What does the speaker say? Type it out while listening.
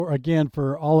again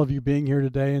for all of you being here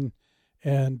today,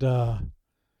 and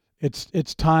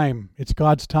it's time. It's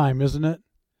God's time, isn't it?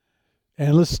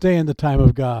 And let's stay in the time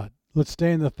of God. Let's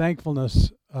stay in the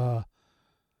thankfulness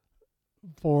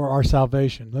for our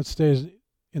salvation. Let's stay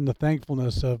in the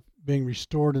thankfulness of being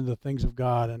restored in the things of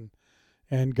God,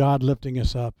 and God lifting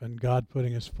us up and God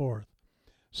putting us forth.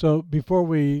 So before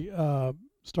we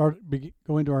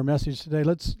go into our message today,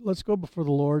 let's go before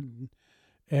the Lord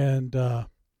and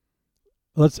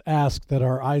let's ask that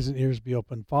our eyes and ears be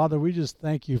open. Father, we just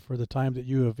thank you for the time that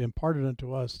you have imparted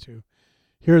unto us to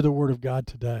hear the word of God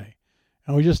today.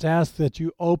 And we just ask that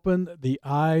you open the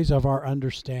eyes of our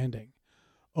understanding.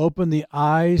 Open the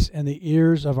eyes and the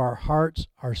ears of our hearts,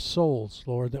 our souls,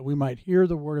 Lord, that we might hear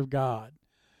the word of God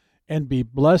and be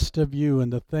blessed of you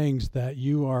in the things that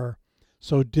you are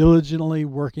so diligently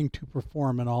working to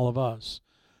perform in all of us,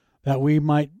 that we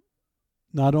might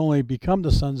not only become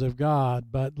the sons of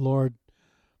God, but, Lord,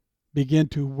 begin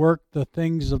to work the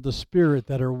things of the Spirit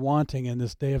that are wanting in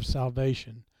this day of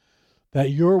salvation,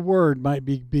 that your word might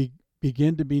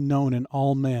begin to be known in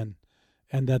all men,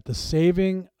 and that the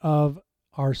saving of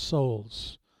our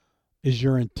souls is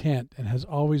your intent and has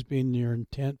always been your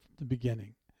intent from the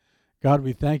beginning. God,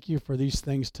 we thank you for these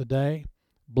things today.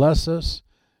 Bless us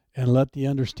and let the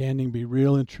understanding be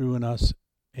real and true in us.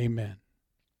 Amen.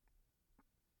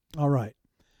 All right.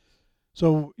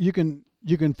 So you can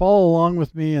follow along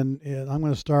with me, and I'm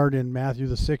going to start in Matthew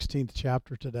the 16th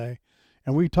chapter today.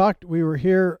 And we were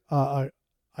here, I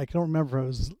can't remember if it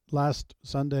was last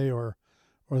Sunday or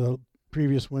the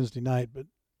previous Wednesday night, but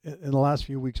in the last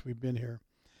few weeks we've been here.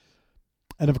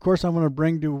 And of course, I'm going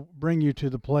to bring you to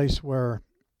the place where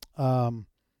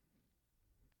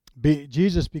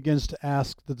Jesus begins to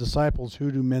ask the disciples,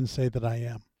 "Who do men say that I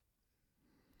am?"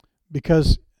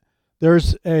 Because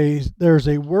there's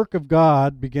a work of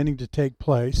God beginning to take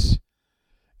place,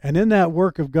 and in that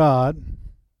work of God,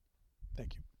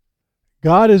 thank you,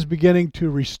 God is beginning to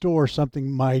restore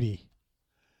something mighty.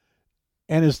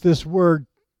 And it's this word,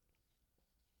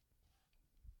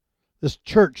 this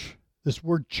church, this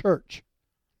word church.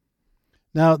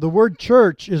 Now, the word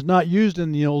church is not used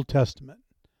in the Old Testament.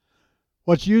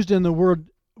 The word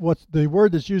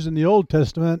that's used in the Old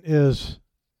Testament is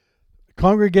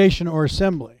congregation or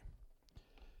assembly.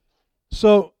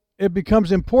 So it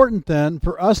becomes important then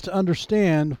for us to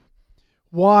understand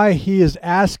why he is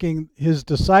asking his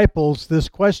disciples this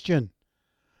question.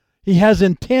 He has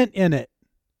intent in it.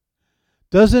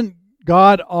 Doesn't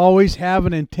God always have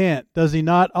an intent? Does he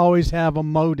not always have a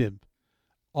motive?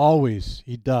 Always,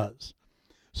 he does.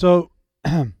 So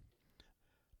I'm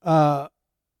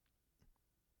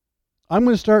going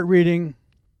to start reading,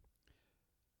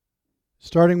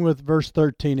 starting with verse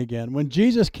 13 again. When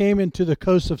Jesus came into the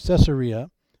coast of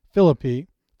Caesarea Philippi,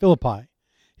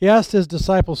 he asked his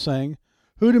disciples, saying,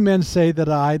 "Who do men say that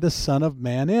I, the Son of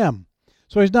Man, am?"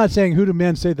 So he's not saying, "Who do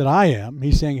men say that I am?"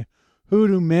 He's saying, "Who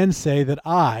do men say that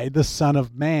I, the Son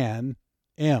of Man,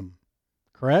 am?"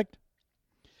 Correct?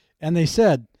 And they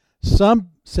said, "Some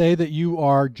say that you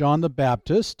are John the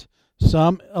Baptist,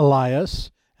 some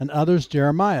Elias, and others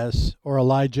Jeremiah," or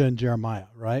Elijah and Jeremiah,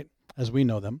 right? As we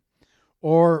know them.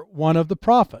 "Or one of the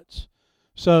prophets."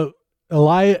 So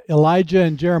Elijah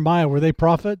and Jeremiah, were they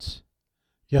prophets?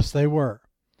 Yes, they were.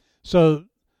 So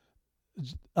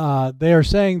they are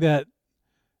saying that,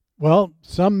 well,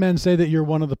 some men say that you're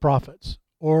one of the prophets,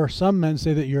 or some men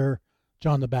say that you're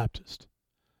John the Baptist.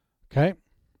 Okay?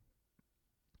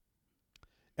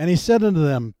 And he said unto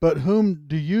them, "But whom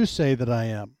do you say that I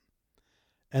am?"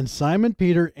 And Simon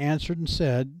Peter answered and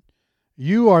said,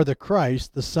 "You are the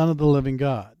Christ, the Son of the living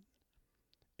God."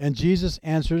 And Jesus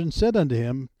answered and said unto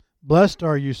him, "Blessed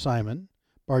are you, Simon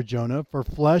Bar-Jonah, for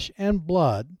flesh and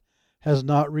blood has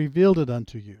not revealed it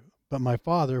unto you, but my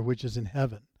Father which is in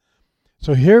heaven."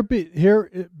 So here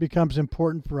it becomes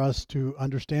important for us to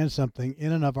understand something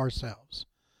in and of ourselves.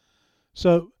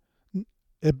 So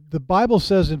the Bible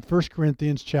says in 1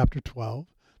 Corinthians chapter 12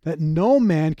 that no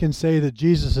man can say that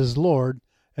Jesus is Lord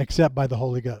except by the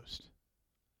Holy Ghost.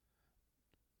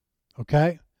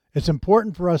 Okay? It's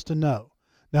important for us to know.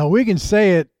 Now we can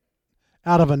say it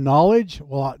out of a knowledge.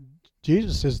 Well,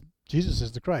 Jesus is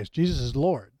the Christ. Jesus is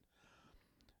Lord.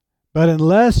 But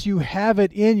unless you have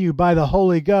it in you by the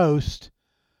Holy Ghost,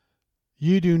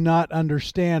 you do not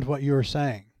understand what you are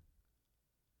saying.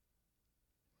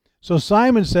 So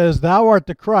Simon says, "Thou art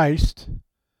the Christ.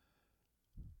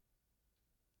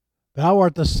 Thou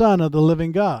art the Son of the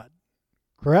living God."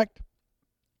 Correct?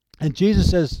 And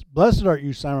Jesus says, "Blessed art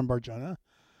you, Simon Bar-Jonah,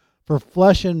 for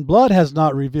flesh and blood has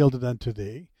not revealed it unto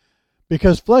thee."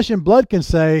 Because flesh and blood can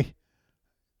say,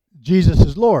 Jesus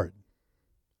is Lord.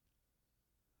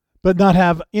 but not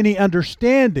have any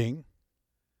understanding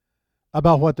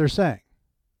about what they're saying.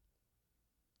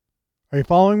 Are you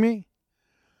following me?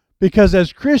 Because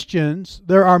as Christians,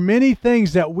 there are many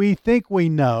things that we think we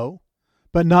know,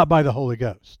 but not by the Holy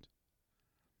Ghost.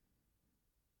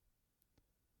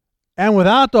 And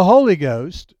without the Holy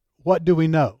Ghost, what do we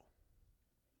know?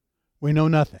 We know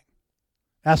nothing.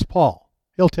 Ask Paul.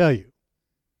 He'll tell you.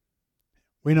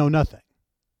 We know nothing.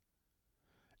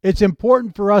 It's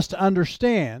important for us to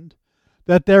understand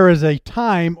that there is a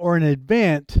time or an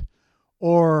event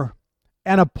or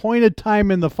an appointed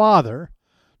time in the Father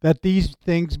that these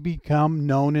things become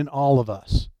known in all of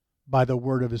us by the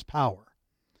word of his power.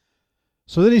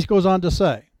 So then he goes on to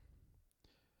say,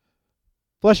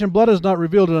 flesh and blood has not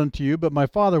revealed it unto you, but my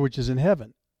Father which is in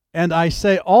heaven. And I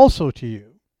say also to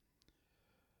you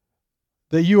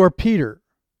that you are Peter,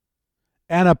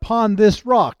 and upon this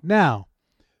rock. Now,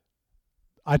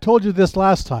 I told you this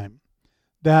last time,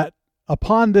 that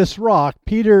upon this rock,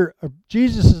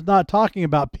 Jesus is not talking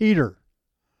about Peter.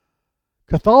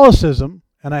 Catholicism,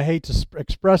 and I hate to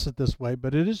express it this way,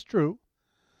 but it is true.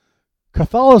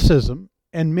 Catholicism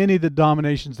and many of the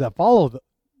denominations that follow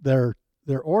their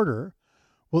order,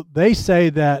 well, they say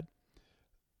that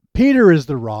Peter is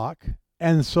the rock,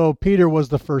 and so Peter was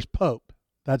the first pope.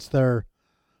 That's their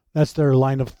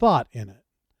line of thought in it.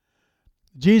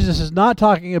 Jesus is not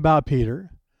talking about Peter.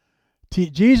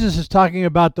 Jesus is talking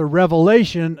about the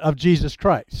revelation of Jesus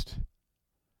Christ.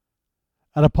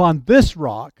 And upon this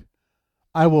rock,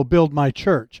 I will build my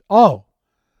church. Oh,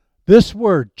 this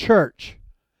word, church.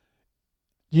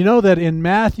 You know that in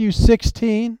Matthew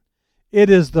 16, it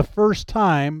is the first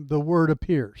time the word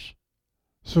appears.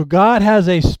 So God has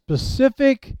a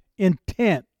specific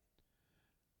intent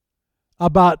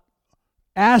about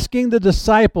asking the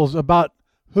disciples about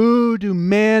who do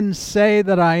men say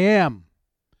that I am?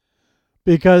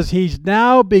 Because he's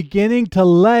now beginning to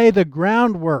lay the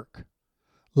groundwork,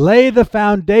 lay the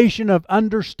foundation of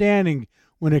understanding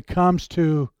when it comes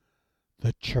to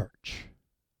the church,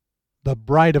 the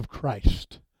bride of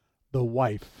Christ, the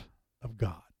wife of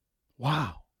God.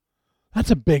 Wow,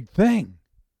 that's a big thing.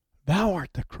 Thou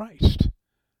art the Christ.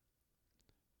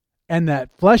 And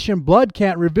that flesh and blood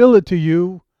can't reveal it to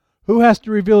you. Who has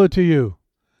to reveal it to you?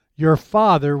 Your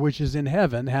Father, which is in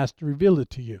heaven, has to reveal it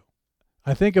to you.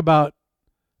 I think about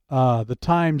the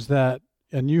times that,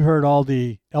 and you heard all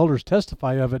the elders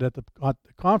testify of it at the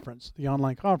conference, the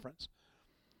online conference,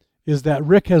 is that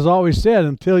Rick has always said,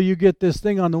 until you get this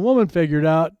thing on the woman figured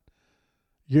out,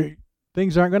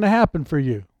 things aren't going to happen for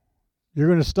you. You're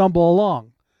going to stumble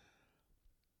along.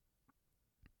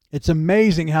 It's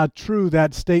amazing how true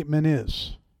that statement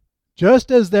is.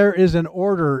 Just as there is an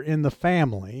order in the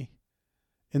family,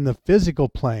 in the physical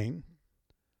plane,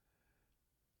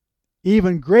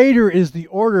 even greater is the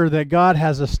order that God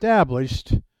has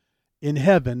established in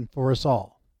heaven for us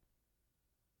all.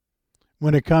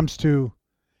 When it comes to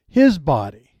his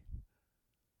body,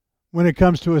 when it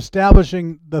comes to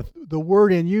establishing the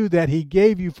word in you that he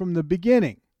gave you from the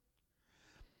beginning.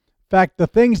 In fact, the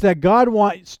things that God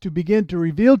wants to begin to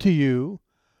reveal to you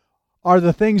are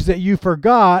the things that you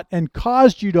forgot and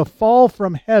caused you to fall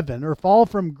from heaven or fall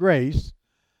from grace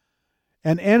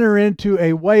and enter into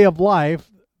a way of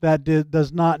life that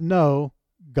does not know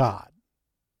God,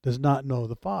 does not know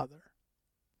the Father.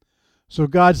 So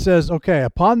God says, okay,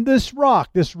 upon this rock,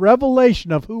 this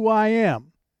revelation of who I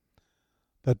am,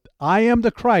 that I am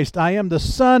the Christ, I am the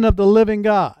Son of the living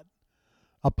God.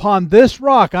 Upon this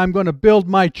rock, I'm going to build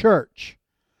my church.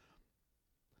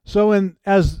 So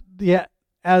as the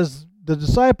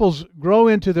disciples grow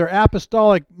into their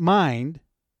apostolic mind,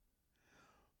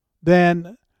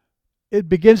 then it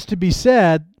begins to be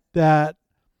said that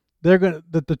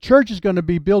that the church is going to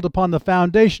be built upon the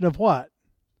foundation of what?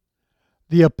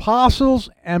 The apostles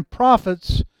and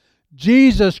prophets,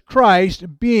 Jesus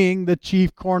Christ being the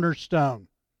chief cornerstone.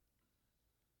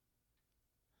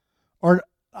 Or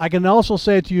I can also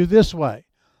say it to you this way: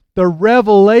 the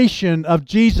revelation of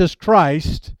Jesus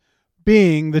Christ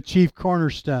being the chief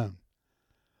cornerstone.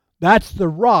 That's the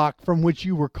rock from which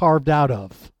you were carved out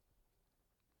of.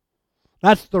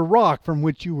 That's the rock from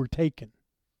which you were taken.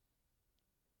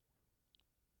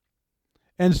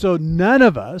 And so none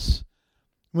of us,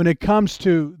 when it comes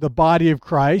to the body of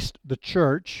Christ, the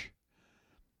church,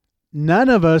 none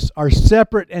of us are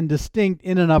separate and distinct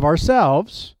in and of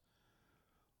ourselves.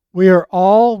 We are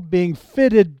all being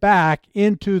fitted back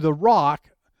into the rock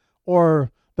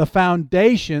or the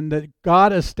foundation that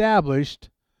God established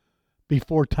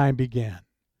before time began.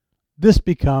 This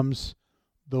becomes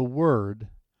the word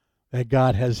that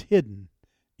God has hidden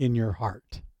in your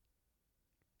heart.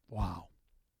 Wow.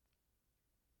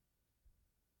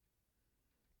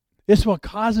 It's what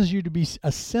causes you to be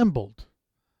assembled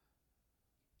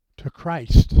to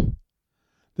Christ.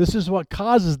 This is what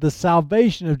causes the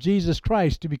salvation of Jesus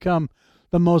Christ to become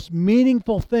the most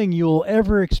meaningful thing you will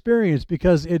ever experience,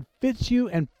 because it fits you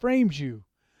and frames you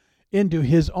into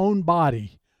His own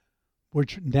body,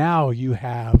 which now you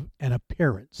have an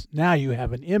appearance. Now you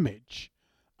have an image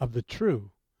of the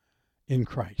true in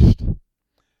Christ.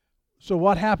 So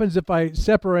what happens if I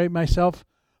separate myself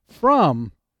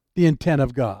from the intent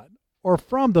of God or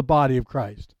from the body of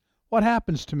Christ? What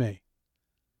happens to me?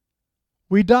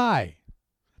 We die.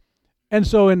 And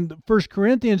so in 1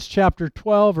 Corinthians chapter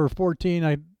 12 or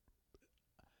 14,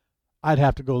 I'd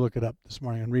have to go look it up this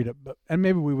morning and read it, and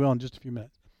maybe we will in just a few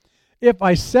minutes. If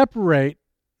I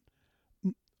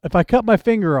cut my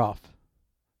finger off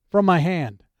from my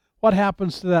hand, what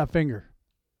happens to that finger?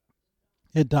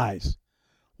 It dies.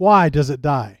 Why does it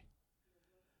die?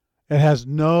 It has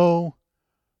no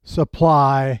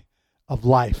supply of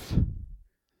life.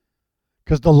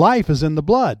 Because the life is in the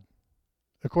blood,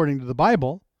 according to the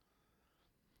Bible.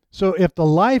 So if the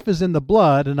life is in the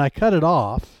blood and I cut it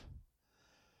off,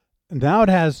 now it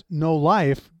has no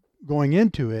life going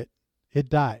into it, it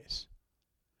dies.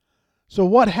 So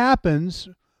what happens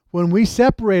when we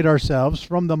separate ourselves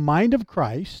from the mind of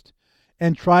Christ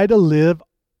and try to live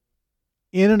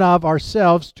in and of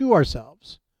ourselves to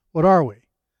ourselves? What are we?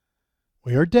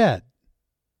 We are dead.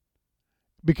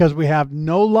 Because we have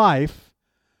no life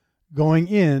going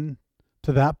in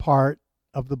to that part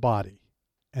of the body,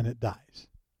 and it dies.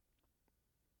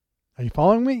 Are you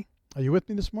following me? Are you with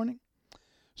me this morning?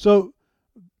 So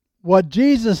what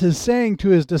Jesus is saying to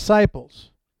his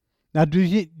disciples, now do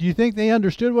you think they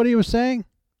understood what he was saying?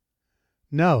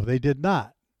 No, they did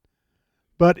not.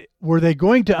 But were they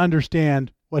going to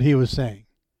understand what he was saying?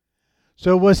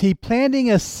 So was he planting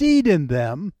a seed in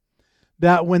them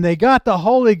that when they got the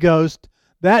Holy Ghost,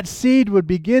 that seed would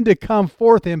begin to come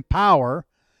forth in power,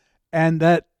 and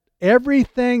that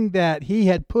everything that he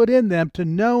had put in them to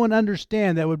know and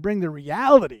understand that would bring the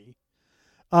reality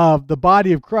of the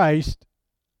body of Christ,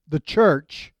 the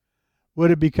church,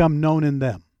 would have become known in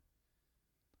them?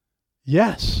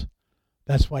 Yes,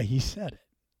 that's why he said it.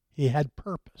 He had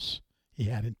purpose. He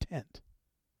had intent.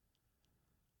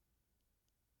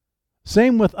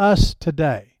 Same with us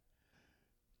today.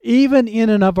 Even in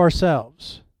and of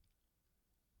ourselves,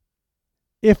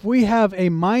 if we have a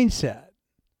mindset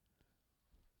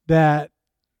that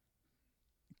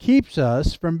keeps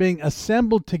us from being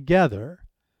assembled together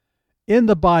in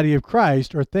the body of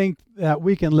Christ, or think that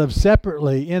we can live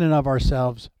separately in and of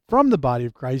ourselves from the body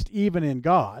of Christ, even in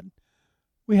God,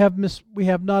 we have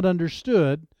not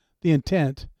understood the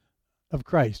intent of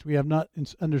Christ. We have not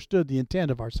understood the intent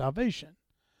of our salvation.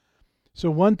 So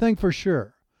one thing for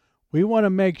sure, we want to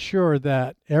make sure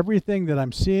that everything that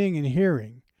I'm seeing and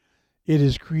hearing, it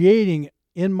is creating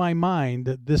in my mind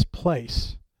this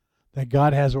place that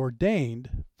God has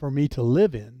ordained for me to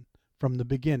live in from the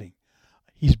beginning.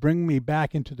 He's bringing me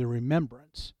back into the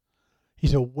remembrance.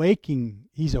 He's awakening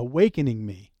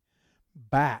me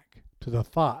back to the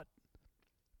thought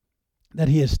that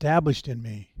he established in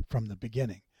me from the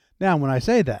beginning. Now, when I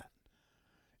say that,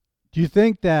 do you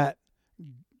think that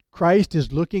Christ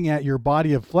is looking at your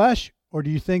body of flesh, or do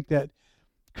you think that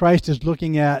Christ is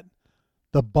looking at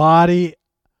the body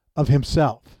of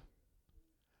himself?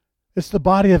 It's the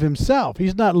body of himself.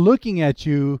 He's not looking at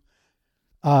you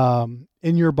in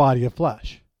your body of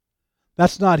flesh.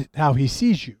 That's not how he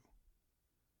sees you.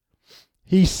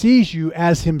 He sees you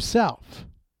as himself.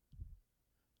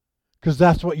 Because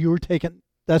that's what you were taken.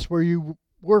 That's where you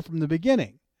were from the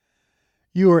beginning.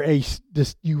 You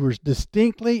were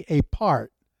distinctly a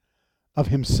part of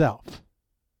himself.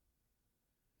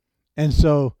 And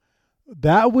so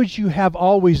that which you have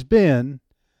always been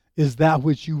is that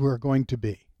which you are going to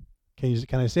be.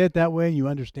 Can I say it that way and you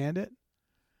understand it?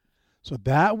 So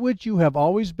that which you have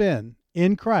always been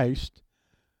in Christ,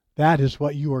 that is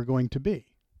what you are going to be.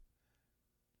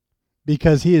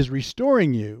 Because he is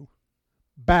restoring you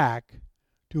back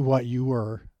to what you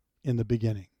were in the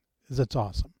beginning. That's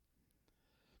awesome.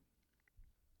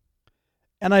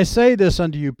 And I say this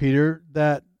unto you, Peter,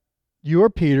 that you are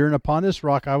Peter, and upon this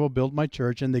rock I will build my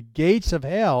church, and the gates of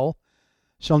hell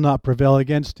shall not prevail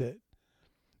against it.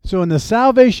 So in the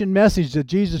salvation message that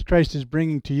Jesus Christ is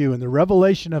bringing to you, in the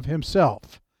revelation of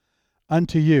himself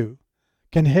unto you,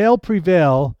 can hell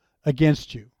prevail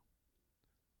against you?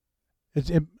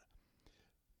 It's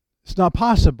not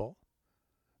possible.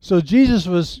 So Jesus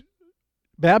was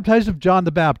baptized of John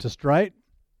the Baptist, right?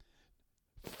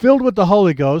 Filled with the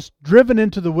Holy Ghost, driven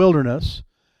into the wilderness,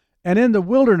 and in the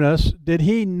wilderness did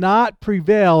he not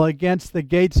prevail against the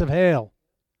gates of hell?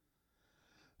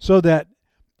 so that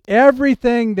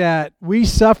everything that we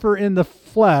suffer in the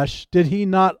flesh, did he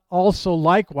not also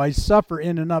likewise suffer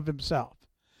in and of himself?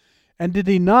 And did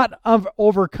he not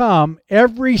overcome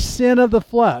every sin of the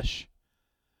flesh,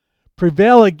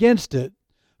 prevail against it,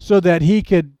 so that he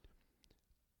could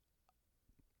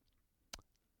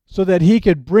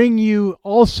bring you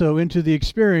also into the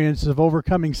experience of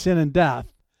overcoming sin and death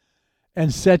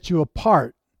and set you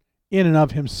apart in and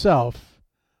of himself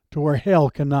to where hell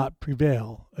cannot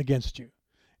prevail against you?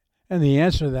 And the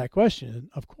answer to that question,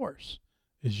 of course,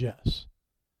 is yes.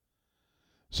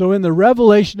 So in the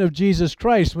revelation of Jesus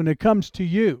Christ, when it comes to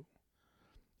you,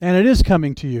 and it is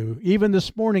coming to you, even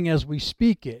this morning as we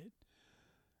speak it,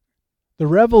 the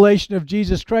revelation of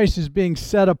Jesus Christ is being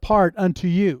set apart unto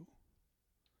you.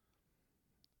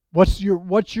 What's your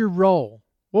role?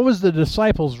 What was the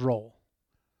disciples' role?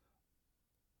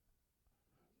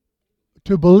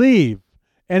 To believe.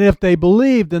 And if they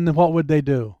believed, then what would they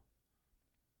do?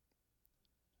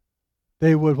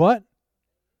 They would what?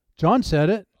 John said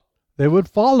it. They would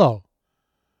follow.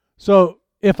 So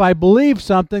if I believe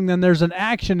something, then there's an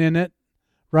action in it,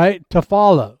 right, to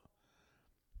follow.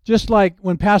 Just like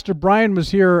when Pastor Brian was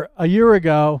here a year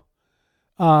ago,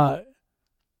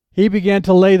 he began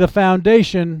to lay the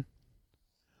foundation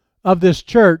of this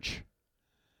church.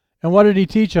 And what did he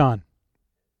teach on?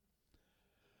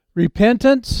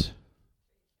 Repentance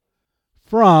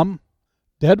from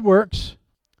dead works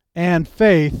and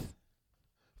faith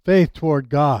toward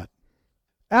God.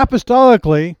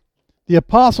 Apostolically, the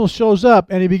apostle shows up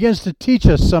and he begins to teach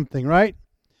us something, right?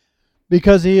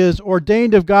 Because he is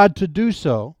ordained of God to do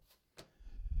so.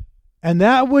 And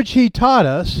that which he taught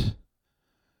us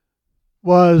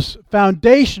was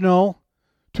foundational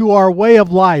to our way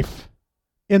of life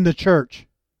in the church.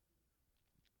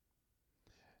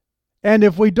 And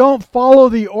if we don't follow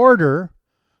the order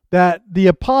that the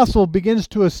apostle begins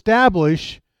to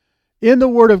establish in the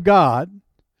Word of God,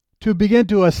 to begin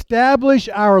to establish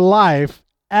our life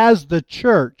as the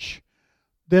church,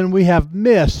 then we have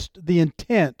missed the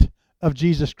intent of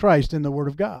Jesus Christ in the Word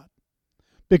of God.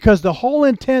 Because the whole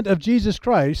intent of Jesus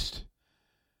Christ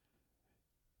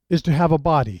is to have a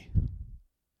body.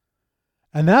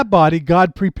 And that body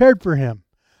God prepared for him.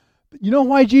 You know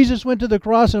why Jesus went to the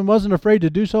cross and wasn't afraid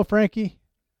to do so, Frankie?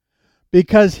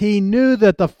 Because he knew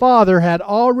that the Father had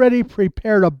already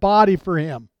prepared a body for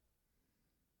him.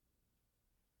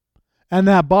 And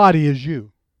that body is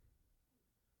you.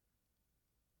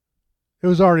 It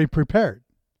was already prepared.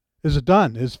 It's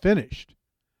done. It's finished.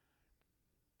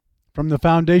 From the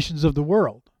foundations of the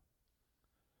world.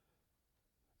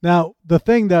 Now, the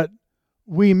thing that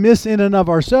we miss in and of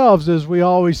ourselves is we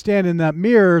always stand in that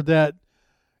mirror that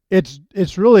it's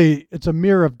a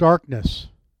mirror of darkness.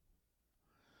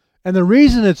 And the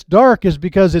reason it's dark is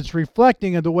because it's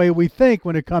reflecting of the way we think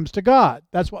when it comes to God.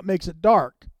 That's what makes it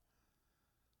dark.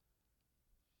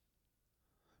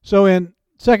 So in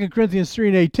 2 Corinthians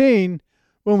 3:18,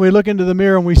 when we look into the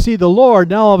mirror and we see the Lord,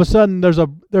 now all of a sudden there's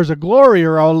a glory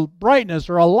or a brightness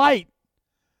or a light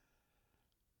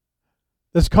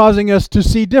that's causing us to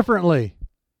see differently.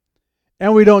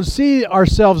 And we don't see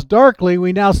ourselves darkly.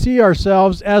 We now see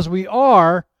ourselves as we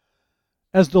are,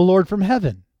 as the Lord from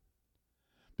heaven.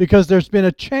 Because there's been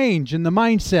a change in the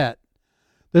mindset.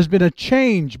 There's been a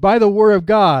change by the Word of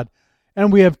God.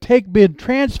 And we have been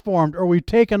transformed, or we've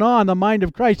taken on the mind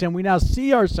of Christ, and we now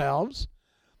see ourselves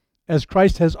as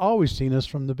Christ has always seen us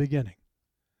from the beginning.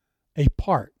 A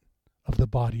part of the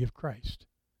body of Christ.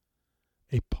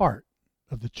 A part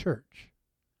of the church.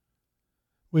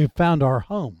 We have found our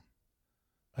home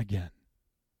again.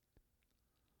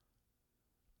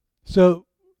 So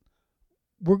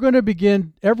we're going to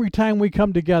begin every time we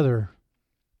come together.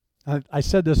 I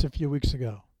said this a few weeks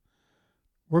ago.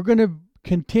 We're going to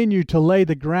continue to lay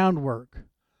the groundwork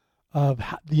of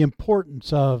the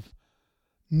importance of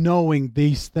knowing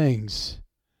these things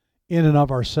in and of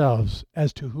ourselves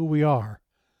as to who we are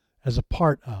as a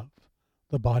part of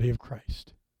the body of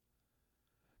Christ.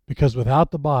 Because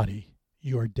without the body,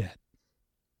 you are dead.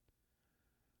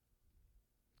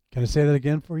 Can I say that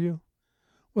again for you?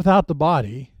 Without the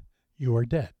body, you are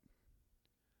dead.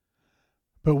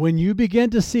 But when you begin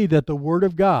to see that the Word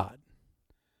of God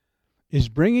is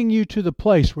bringing you to the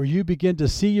place where you begin to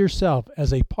see yourself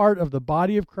as a part of the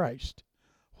body of Christ,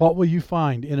 what will you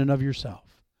find in and of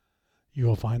yourself? You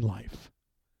will find life.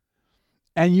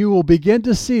 And you will begin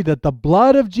to see that the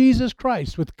blood of Jesus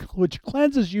Christ, which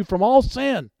cleanses you from all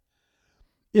sin,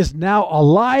 is now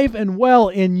alive and well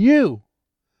in you.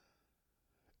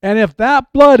 And if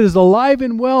that blood is alive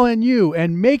and well in you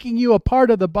and making you a part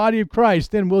of the body of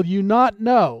Christ, then will you not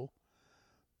know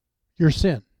your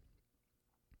sin?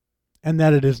 and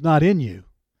that it is not in you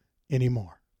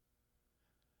anymore.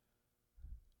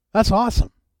 That's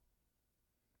awesome.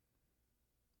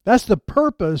 That's the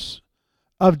purpose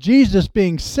of Jesus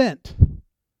being sent.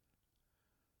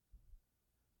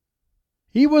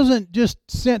 He wasn't just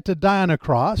sent to die on a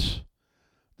cross.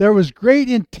 There was great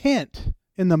intent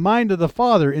in the mind of the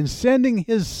Father in sending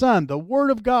His Son, the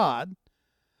Word of God,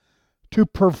 to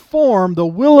perform the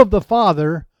will of the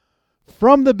Father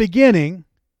from the beginning,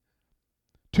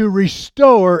 to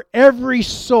restore every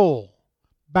soul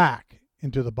back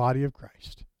into the body of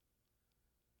Christ.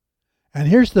 And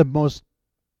here's the most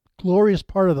glorious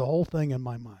part of the whole thing in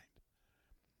my mind.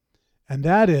 And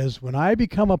that is, when I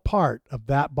become a part of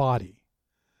that body,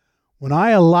 when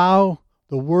I allow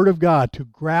the Word of God to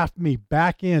graft me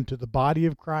back into the body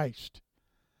of Christ,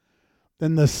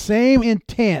 then the same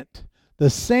intent, the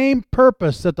same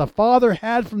purpose that the Father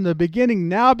had from the beginning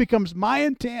now becomes my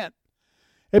intent.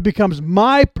 It becomes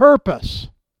my purpose.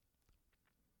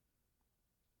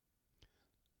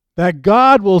 That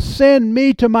God will send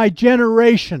me to my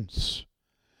generations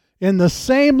in the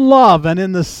same love and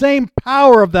in the same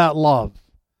power of that love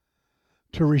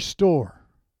to restore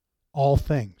all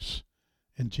things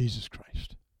in Jesus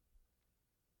Christ.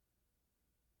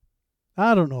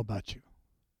 I don't know about you,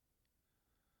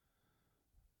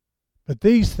 but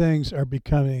these things are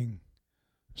becoming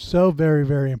so very,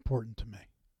 very important to me.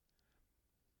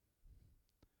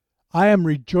 I am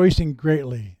rejoicing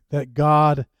greatly that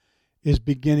God is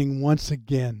beginning once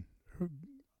again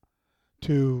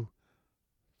to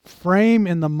frame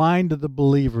in the mind of the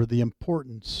believer the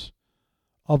importance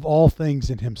of all things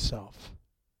in himself.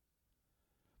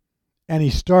 And He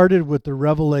started with the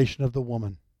revelation of the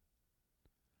woman,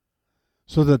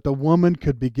 so that the woman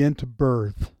could begin to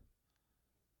birth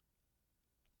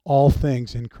all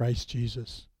things in Christ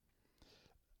Jesus.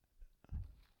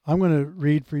 I'm going to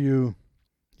read for you,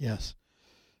 yes,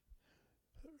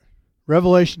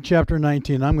 Revelation chapter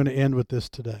 19. I'm going to end with this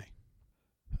today,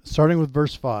 starting with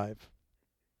verse 5.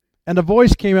 And a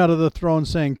voice came out of the throne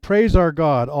saying, Praise our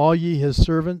God, all ye His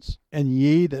servants, and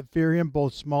ye that fear Him,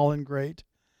 both small and great.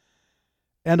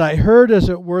 And I heard as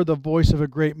it were the voice of a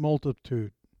great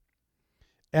multitude,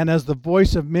 and as the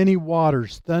voice of many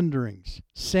waters, thunderings,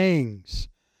 sayings,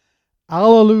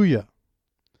 Alleluia.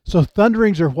 So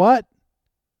thunderings are what?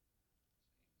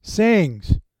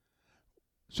 Sayings.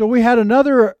 So we had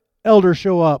another elder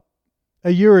show up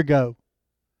a year ago.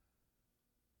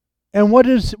 And what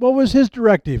was his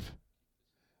directive?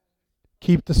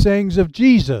 Keep the sayings of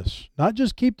Jesus. Not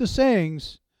just keep the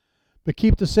sayings, but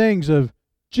keep the sayings of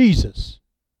Jesus.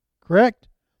 Correct?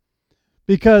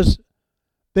 Because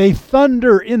they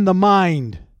thunder in the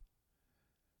mind.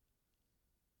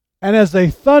 And as they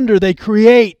thunder, they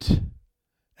create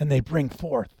and they bring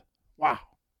forth. Wow.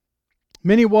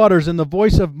 Many waters and the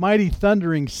voice of mighty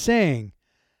thundering saying,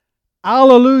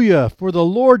 Alleluia, for the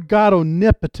Lord God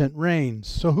omnipotent reigns.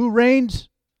 So who reigns?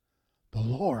 The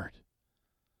Lord.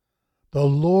 The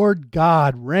Lord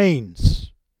God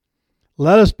reigns.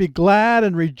 Let us be glad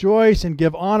and rejoice and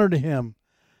give honor to Him.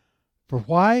 For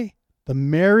why? For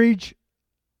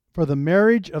the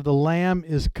marriage of the Lamb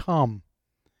is come,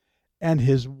 and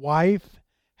His wife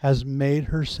has made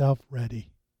herself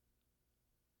ready.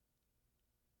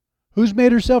 Who's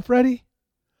made herself ready?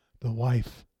 The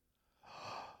wife.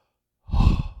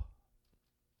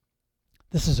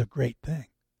 This is a great thing.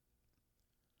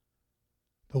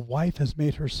 The wife has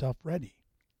made herself ready.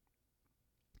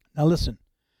 Now listen.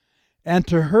 And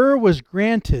to her was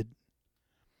granted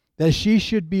that she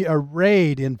should be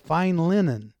arrayed in fine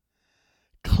linen,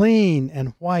 clean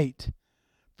and white,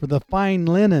 for the fine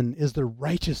linen is the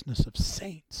righteousness of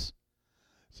saints.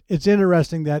 It's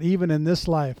interesting that even in this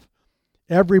life,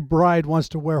 every bride wants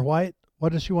to wear white.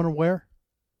 What does she want to wear?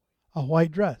 A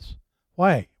white dress.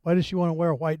 Why? Why does she want to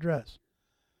wear a white dress?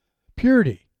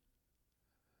 Purity.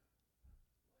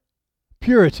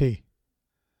 Purity.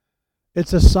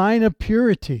 It's a sign of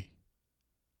purity.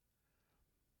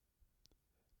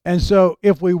 And so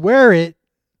if we wear it,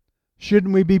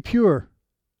 shouldn't we be pure?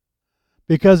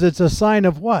 Because it's a sign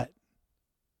of what?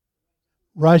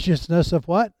 Righteousness of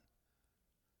what?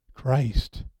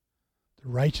 Christ. The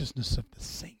righteousness of the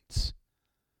saints.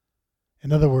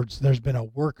 In other words, there's been a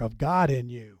work of God in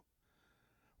you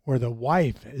where the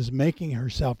wife is making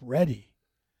herself ready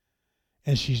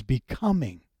and she's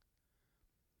becoming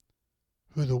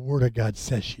who the Word of God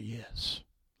says she is.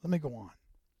 Let me go on.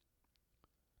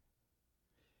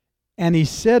 And He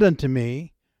said unto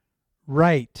me,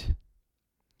 Write,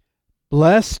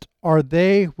 blessed are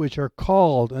they which are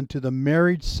called unto the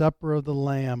marriage supper of the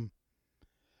Lamb.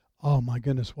 Oh my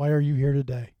goodness, why are you here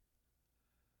today?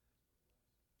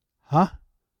 Huh?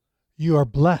 You are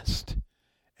blessed,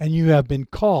 and you have been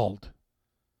called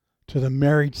to the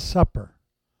marriage supper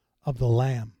of the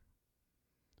Lamb,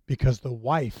 because the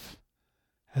wife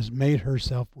has made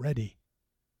herself ready.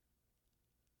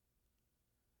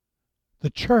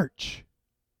 The church,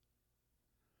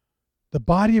 the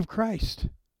body of Christ,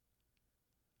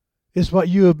 is what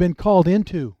you have been called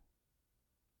into.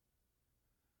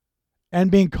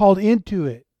 And being called into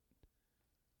it,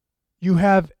 you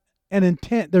have an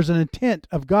intent. There's an intent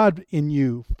of God in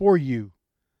you, for you,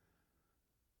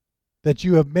 that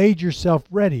you have made yourself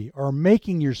ready, or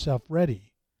making yourself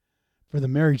ready for the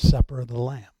marriage supper of the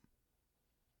Lamb,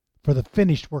 for the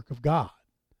finished work of God.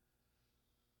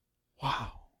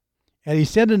 Wow. And he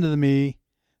said unto me,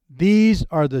 these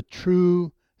are the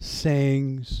true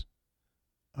sayings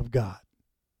of God.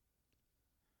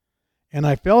 And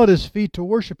I fell at his feet to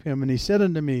worship him, and he said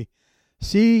unto me,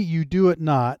 see, you do it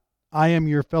not. I am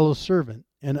your fellow servant,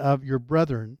 and of your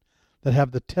brethren that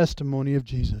have the testimony of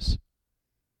Jesus.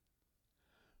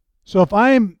 So if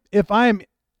I'm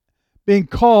being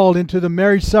called into the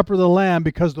marriage supper of the Lamb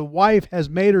because the wife has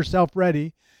made herself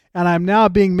ready, and I'm now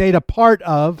being made a part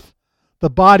of the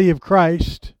body of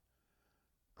Christ,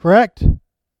 correct?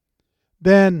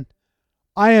 Then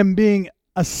I am being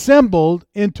assembled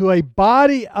into a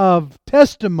body of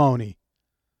testimony.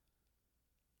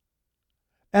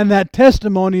 And that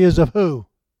testimony is of who?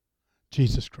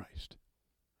 Jesus Christ.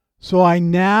 So I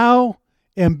now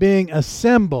am being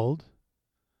assembled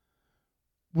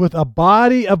with a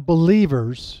body of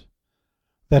believers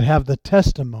that have the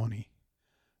testimony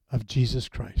of Jesus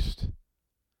Christ.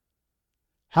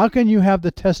 How can you have the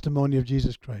testimony of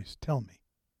Jesus Christ? Tell me.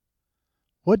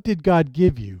 What did God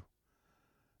give you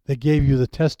that gave you the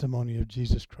testimony of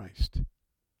Jesus Christ?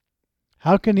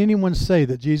 How can anyone say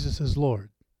that Jesus is Lord?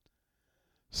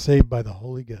 Saved by the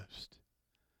Holy Ghost.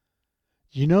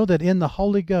 You know that in the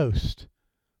Holy Ghost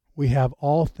we have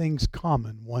all things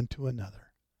common one to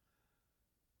another.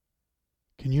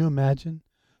 Can you imagine?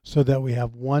 So that we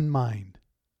have one mind,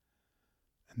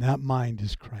 and that mind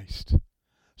is Christ.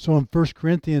 So in 1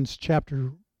 Corinthians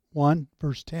chapter 1,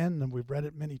 verse 10, and we've read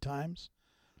it many times,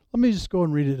 let me just go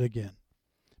and read it again.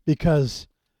 Because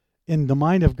in the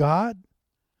mind of God,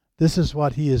 this is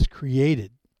what he has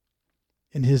created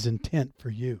in his intent for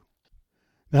you.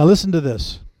 Now listen to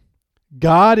this.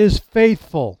 God is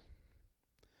faithful,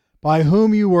 by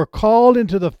whom you were called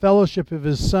into the fellowship of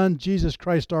his Son, Jesus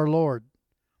Christ our Lord.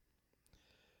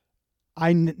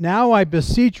 Now I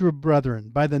beseech you,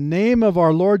 brethren, by the name of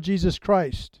our Lord Jesus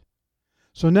Christ.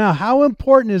 So now, how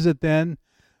important is it then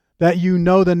that you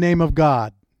know the name of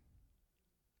God?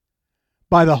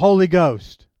 By the Holy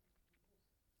Ghost.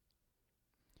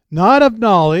 Not of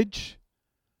knowledge,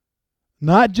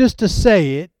 not just to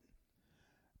say it,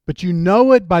 but you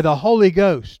know it by the Holy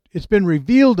Ghost. It's been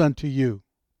revealed unto you.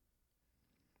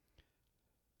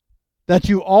 That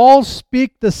you all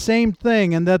speak the same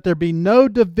thing, and that there be no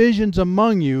divisions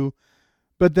among you,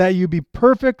 but that you be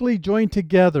perfectly joined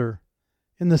together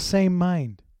in the same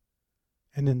mind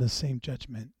and in the same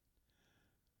judgment.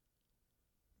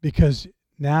 Because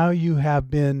now you have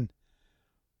been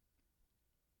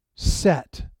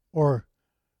set or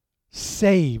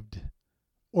saved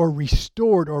or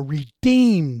restored or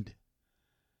redeemed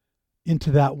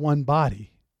into that one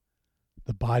body,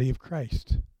 the body of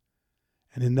Christ.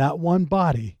 And in that one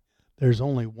body, there's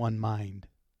only one mind.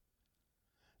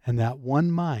 And that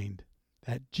one mind,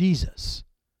 that Jesus,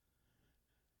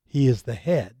 he is the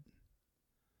head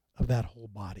of that whole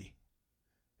body.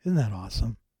 Isn't that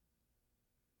awesome?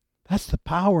 That's the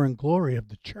power and glory of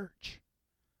the church.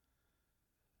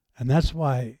 And that's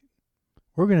why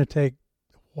we're going to take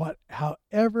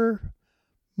however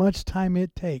much time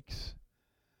it takes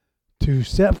to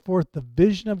set forth the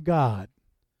vision of God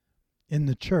in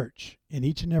the church, in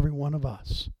each and every one of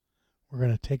us. We're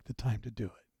going to take the time to do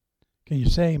it. Can you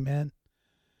say amen?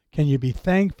 Can you be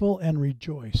thankful and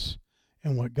rejoice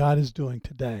in what God is doing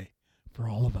today for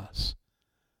all of us?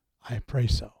 I pray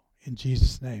so. In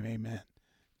Jesus' name, amen.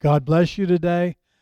 God bless you today.